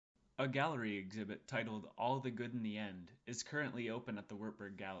A gallery exhibit titled "All the Good in the End" is currently open at the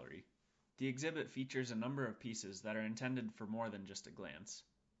Wartburg Gallery. The exhibit features a number of pieces that are intended for more than just a glance.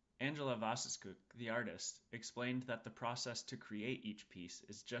 Angela Vasiscook, the artist, explained that the process to create each piece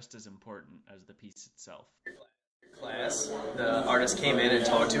is just as important as the piece itself. Class, the artist came in and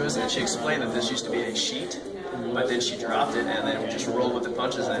talked to us, and she explained that this used to be a sheet, but then she dropped it, and then we just rolled with the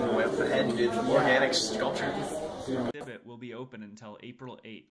punches and went ahead and did organic sculpture. The exhibit will be open until April 8th.